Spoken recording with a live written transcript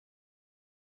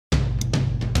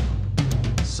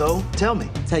So, tell me.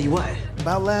 Tell you what.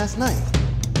 About last night.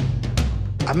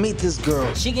 I meet this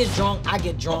girl. She gets drunk, I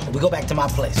get drunk, and we go back to my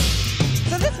place.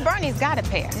 So this Bernie's got a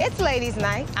pair. It's ladies'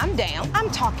 night. I'm down. I'm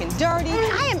talking dirty.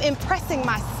 I am impressing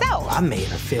myself. I made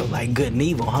her feel like good and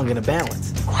evil hung in a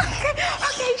balance.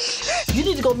 Okay, shh. You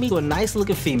need to go meet a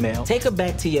nice-looking female, take her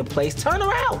back to your place, turn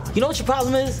her out. You know what your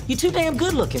problem is? You're too damn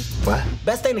good-looking. What?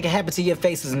 Best thing that can happen to your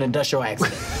face is an industrial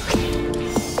accident.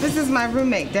 This is my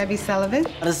roommate, Debbie Sullivan.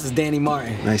 This is Danny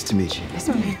Martin. Nice to meet you. Nice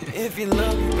to meet you. If you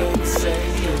love me, baby,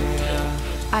 say yeah.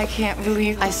 I can't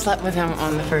believe I slept with him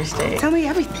on the first date. Tell me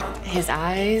everything. His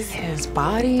eyes, his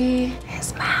body,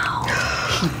 his mouth.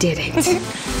 He did it.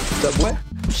 What?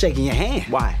 I'm shaking your hand.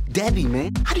 Why? Debbie,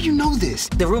 man. How do you know this?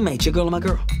 The roommate, your girl or my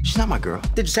girl? She's not my girl.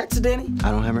 Did you text her, Danny?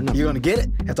 I don't have her number. You're gonna get it?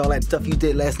 After all that stuff you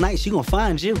did last night, she gonna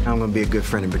find you. I'm gonna be a good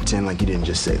friend and pretend like you didn't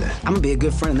just say that. I'm gonna be a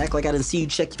good friend and act like I didn't see you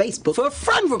check Facebook for a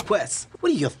friend request.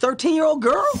 What are you, a 13-year-old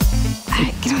girl? All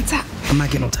right, get on top. I'm not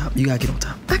getting on top. You gotta get on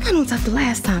top. I got on top the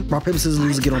last time. Rock, paper, scissors,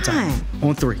 loser, get on top. Fine.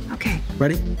 On 3. Okay.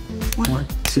 Ready? 1,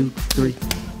 2, 3.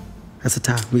 That's a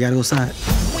tie. We gotta go side.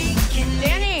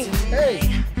 Danny. Hey.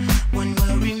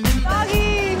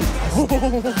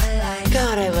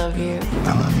 God, I love you.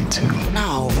 I love you too.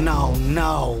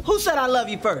 No. Who said I love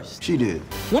you first? She did.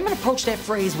 Women approach that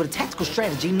phrase with a tactical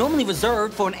strategy normally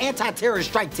reserved for an anti-terrorist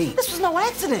strike team. This was no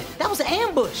accident. That was an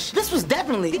ambush. This was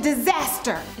definitely A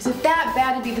disaster. Is it that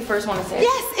bad to be the first one to say it?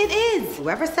 Yes, it is.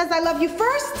 Whoever says I love you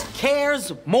first,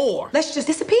 cares more. let's just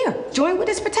disappear. Join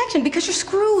witness protection because you're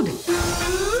screwed.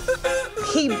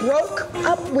 He broke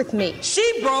up with me.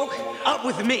 She broke up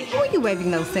with me. Who are you waving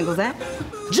those singles at?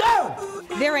 Joe!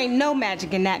 There ain't no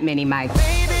magic in that mini, Mike.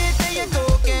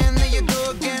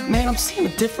 Man, I'm seeing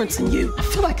a difference in you. I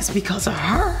feel like it's because of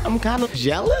her. I'm kind of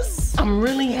jealous. I'm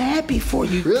really happy for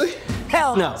you. Really?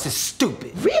 Hell no. This is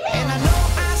stupid. Really? And I know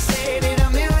I said it a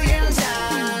million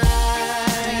times.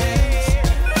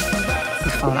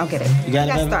 Oh, I'll get it. You got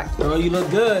it, gotta baby? start. Girl, you look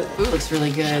good. Looks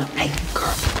really good. Hey,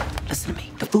 girl, listen to me.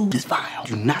 The food is vile.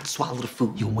 Do not swallow the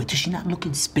food. You wait till she's not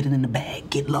looking, spit it in the bag,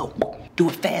 get low. Do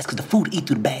it fast, because the food will eat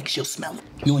through the bag, she'll smell it.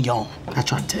 You on your own. I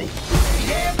try to tell you.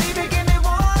 Yeah.